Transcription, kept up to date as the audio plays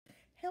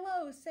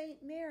Hello,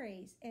 St.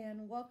 Mary's,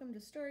 and welcome to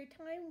Story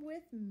Time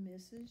with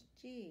Mrs.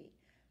 G.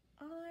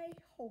 I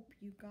hope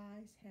you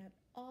guys had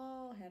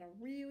a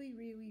really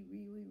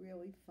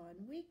fun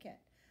weekend.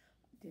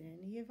 Did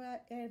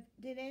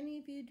any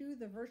of you do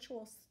the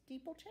virtual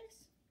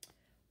steeplechase?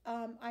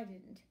 I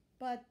didn't,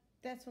 but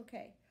that's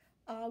okay.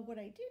 What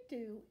I did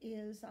do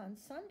is on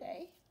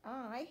Sunday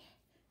I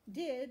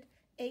did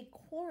a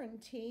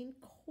quarantine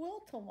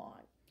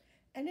quilt-along.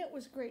 And it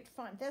was great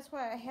fun. That's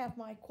why I have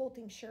my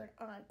quilting shirt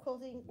on,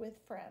 quilting with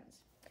friends.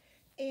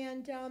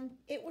 And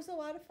it was a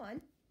lot of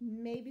fun.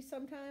 Maybe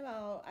sometime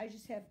I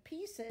just have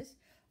pieces,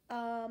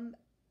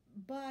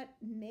 but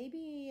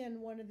maybe in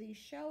one of these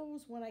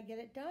shows when I get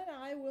it done,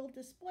 I will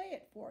display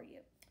it for you.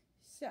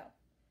 So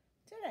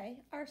today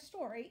our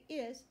story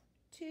is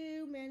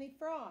Too Many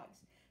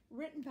Frogs,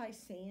 written by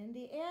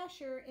Sandy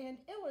Asher and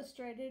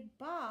illustrated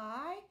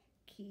by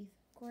Keith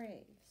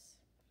Graves.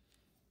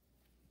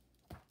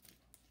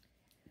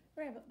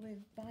 Rabbit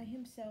lived by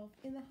himself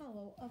in the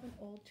hollow of an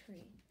old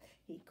tree.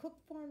 He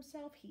cooked for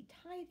himself, he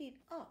tidied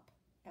up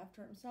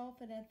after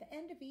himself, and at the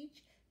end of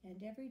each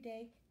and every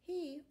day,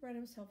 he read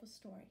himself a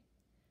story.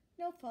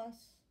 No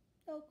fuss,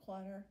 no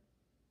clutter,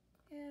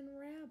 and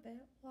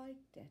Rabbit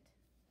liked it.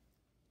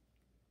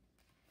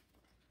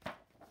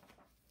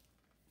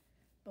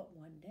 But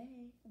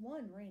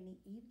one rainy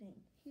evening,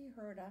 he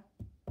heard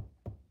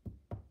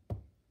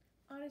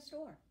on his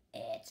door.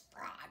 "It's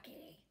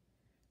Froggy,"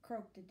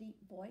 croaked a deep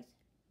voice.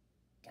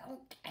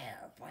 "Don't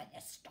care for the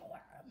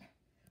storm."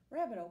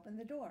 Rabbit opened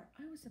the door.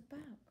 I was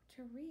about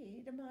to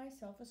read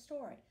myself a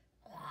story.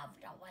 "Love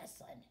to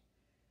listen,"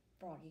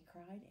 Froggy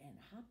cried and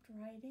hopped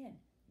right in.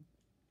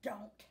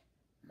 "Don't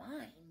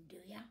mind,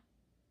 do ya?"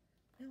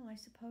 Well, I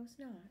suppose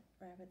not,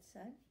 Rabbit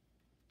said.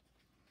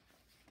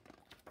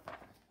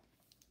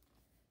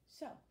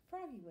 So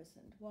Froggy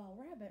listened while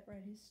Rabbit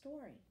read his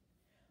story.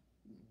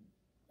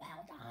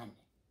 "Well done."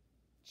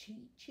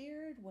 She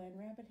cheered when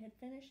Rabbit had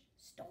finished.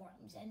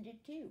 "Storm's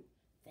ended too.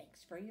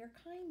 Thanks for your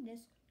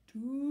kindness.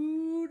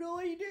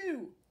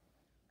 Toodly-doo."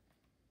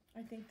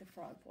 I think the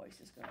frog voice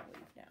is going to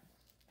leave now.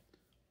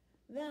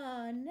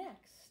 The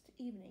next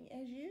evening,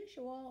 as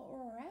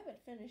usual, Rabbit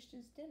finished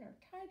his dinner,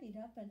 tidied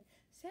up, and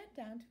sat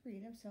down to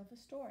read himself a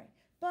story.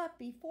 But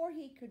before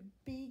he could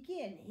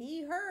begin,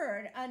 he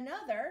heard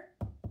another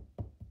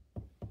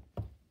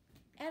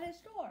at his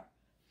door.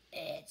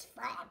 "It's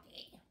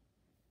Froggy,"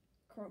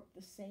 croaked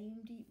the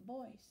same deep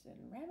voice,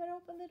 and Rabbit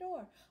opened the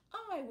door.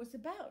 I was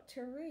about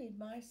to read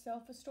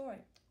myself a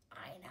story.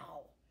 "I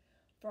know,"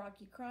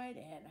 Froggy cried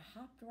and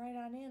hopped right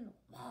on in.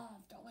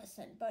 "Love to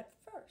listen. But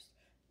first,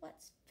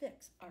 let's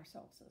fix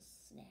ourselves a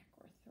snack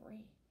or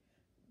three.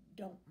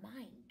 Don't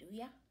mind, do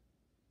ya?"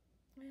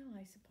 Well,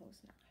 I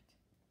suppose not,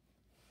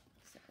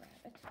 said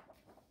Rabbit.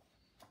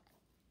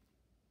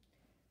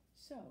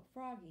 So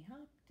Froggy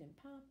hopped and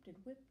popped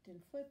and whipped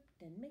and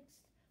flipped and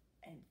mixed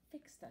and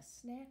fixed a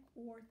snack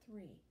or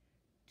three.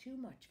 Too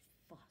much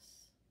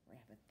fuss,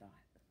 Rabbit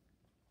thought.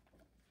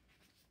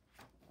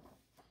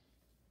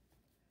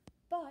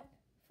 But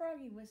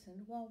Froggy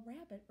listened while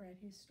Rabbit read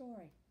his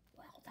story.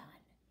 "Well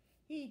done."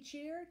 He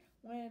cheered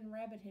when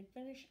Rabbit had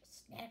finished.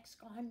 "Snack's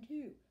gone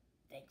too.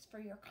 Thanks for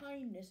your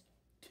kindness.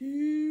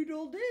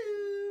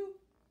 Toodle-doo."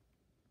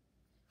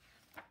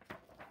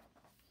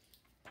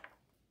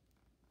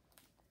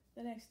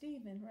 The next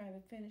evening,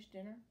 Rabbit finished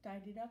dinner,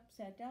 tidied up,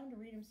 sat down to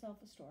read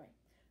himself a story.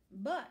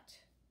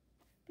 But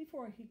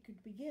before he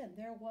could begin,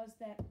 there was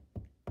that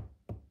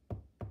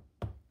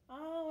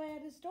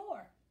at his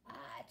door.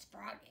 "It's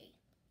Froggy,"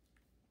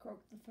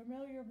 croaked the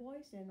familiar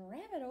voice, and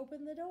Rabbit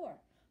opened the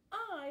door.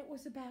 I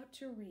was about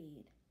to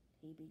read,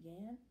 he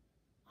began.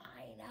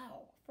 "I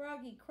know,"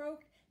 Froggy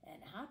croaked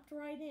and hopped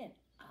right in.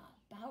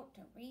 "About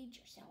to read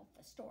yourself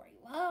a story.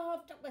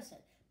 Love to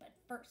listen. But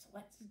first,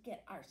 let's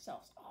get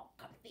ourselves all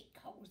comfy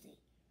cozy.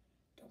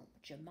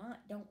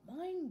 Don't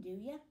mind, do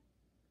ya?"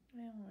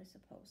 Well, I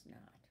suppose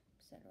not,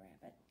 said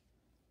Rabbit.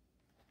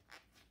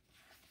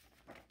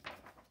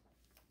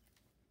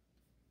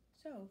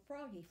 So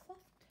Froggy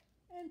fluffed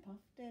and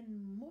puffed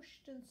and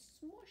mushed and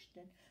smushed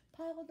and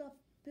piled up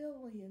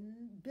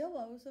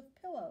billows of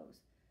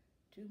pillows.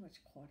 Too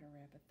much clutter,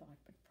 Rabbit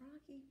thought, but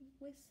Froggy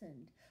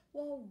listened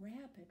while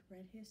Rabbit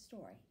read his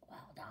story.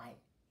 "Well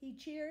done." He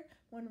cheered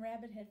when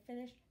Rabbit had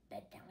finished.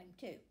 "Bedtime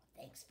too.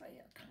 Thanks for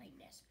your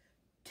kindness."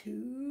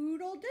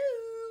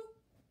 Toodle-doo.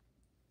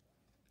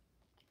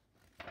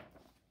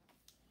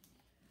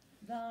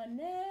 The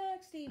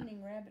next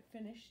evening, Rabbit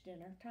finished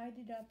dinner,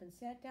 tidied up, and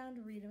sat down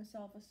to read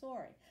himself a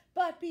story.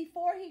 But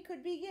before he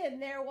could begin,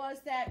 there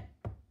was that...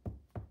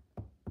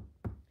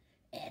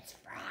 "It's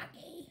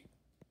Froggy."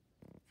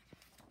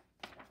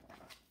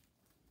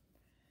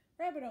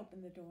 Rabbit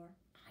opened the door.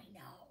 "I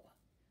know,"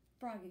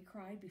 Froggy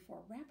cried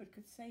before Rabbit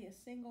could say a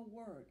single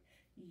word.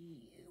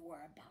 "You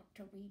were about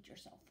to read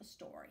yourself a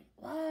story.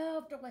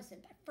 Love to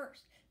listen, but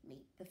first,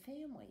 meet the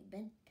family.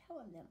 Been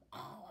telling them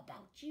all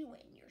about you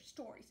and your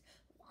stories.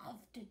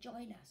 Love to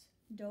join us.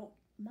 Don't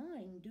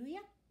mind, do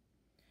ya?"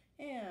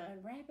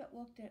 And Rabbit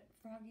looked at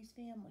Froggy's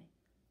family.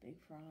 big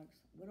frogs,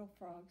 little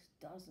frogs,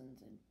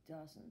 dozens and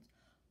dozens,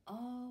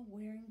 all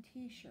wearing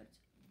t-shirts.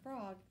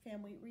 Frog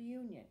family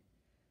reunion.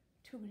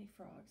 Too many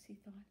frogs, he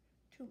thought.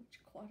 Too much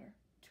clutter.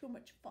 Too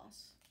much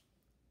fuss.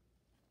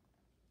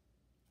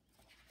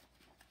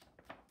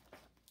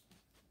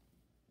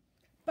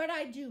 But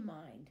I do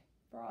mind,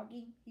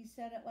 Froggy, he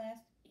said at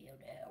last. You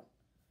do?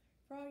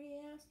 Froggy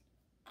asked.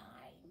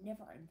 I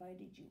never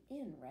invited you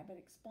in, Rabbit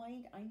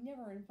explained. I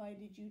never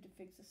invited you to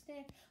fix a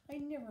snack. I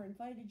never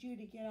invited you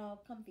to get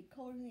all comfy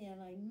cozy,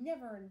 and I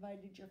never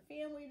invited your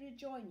family to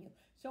join you.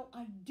 So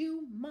I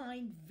do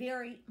mind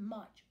very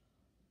much.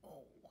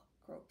 Oh,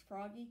 Croaked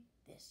Froggy.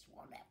 this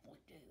one that will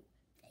do.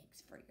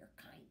 Thanks for your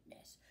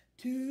kindness.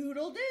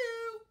 Toodle-doo!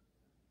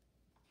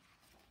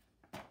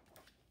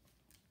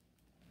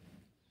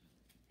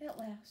 At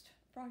last,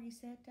 Froggy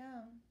sat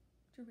down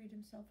to read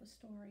himself a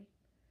story.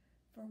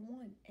 For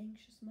one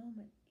anxious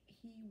moment,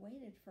 he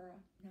waited for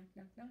a knock,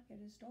 knock, knock at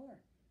his door.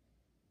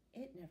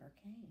 It never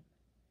came.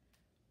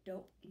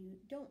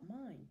 Don't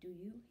mind, do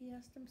you? He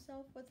asked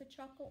himself with a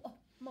chuckle. Oh,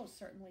 most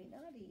certainly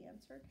not, he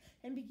answered,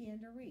 and began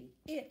to read.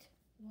 It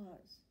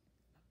was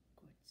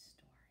a good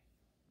story.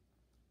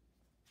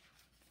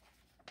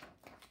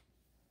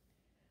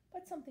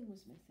 But something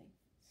was missing.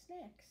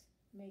 Snacks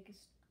make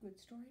a good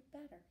story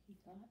better, he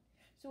thought.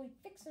 So he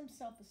fixed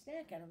himself a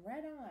snack and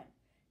read on.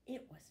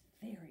 It was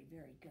very,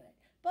 very good.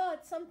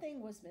 But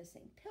something was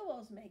missing.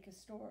 Pillows make a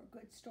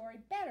good story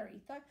better, he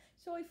thought.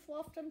 So he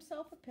fluffed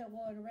himself a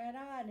pillow and read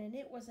on, and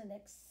it was an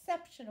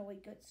exceptionally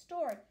good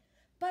story.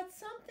 But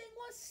something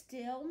was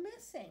still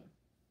missing.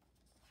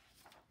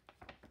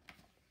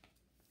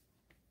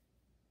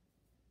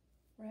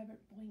 Rabbit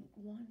blinked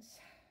once.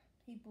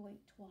 He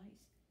blinked twice.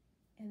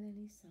 And then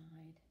he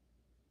sighed.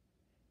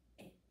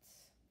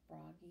 It's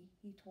Froggy,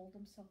 he told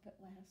himself at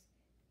last.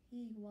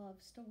 He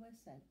loves to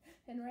listen.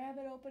 And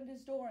Rabbit opened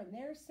his door, and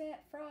there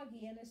sat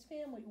Froggy and his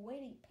family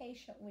waiting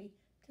patiently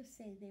to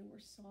say they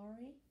were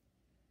sorry.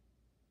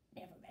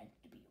 Never meant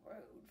to be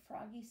rude,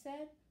 Froggy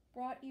said.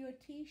 Brought you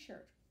a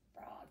t-shirt.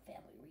 Frog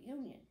family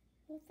reunion.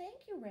 Well, thank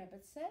you,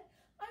 Rabbit said.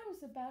 I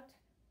was about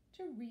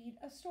to read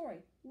a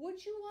story.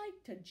 Would you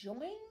like to join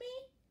me?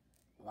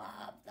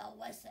 Love the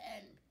listen,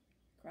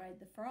 cried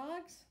the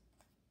frogs.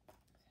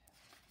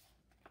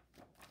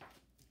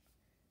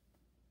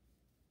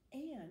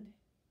 And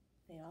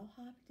they all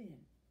hopped in,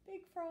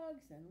 big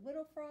frogs and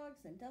little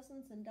frogs and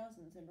dozens,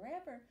 and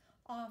Rabbit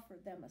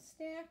offered them a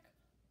snack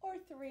or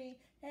three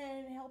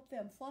and helped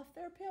them fluff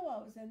their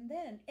pillows, and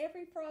then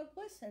every frog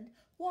listened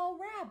while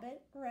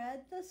Rabbit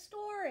read the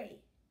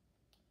story.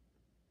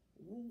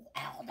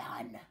 Well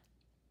done,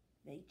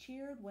 they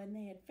cheered when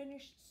they had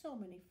finished. So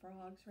many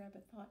frogs,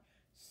 Rabbit thought,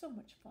 so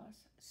much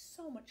fuss,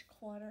 so much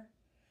clutter,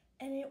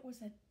 and it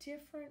was a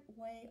different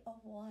way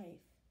of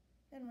life,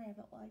 and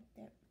Rabbit liked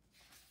it.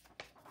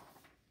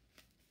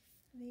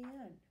 The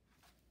end.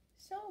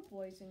 So,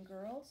 boys and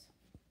girls,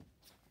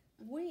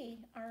 we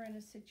are in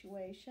a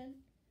situation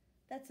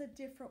that's a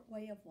different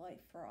way of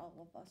life for all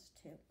of us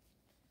too.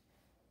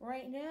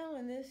 Right now,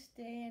 in this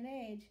day and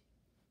age,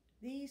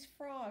 these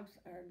frogs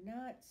are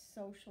not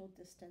social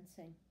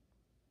distancing.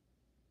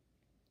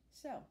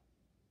 So,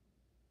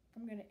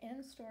 I'm going to end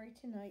the story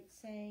tonight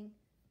saying,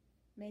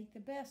 make the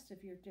best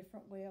of your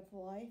different way of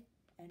life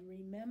and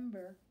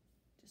remember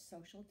to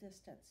social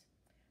distance.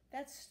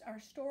 That's our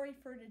story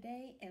for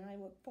today, and I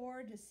look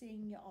forward to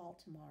seeing you all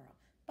tomorrow.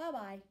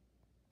 Bye-bye.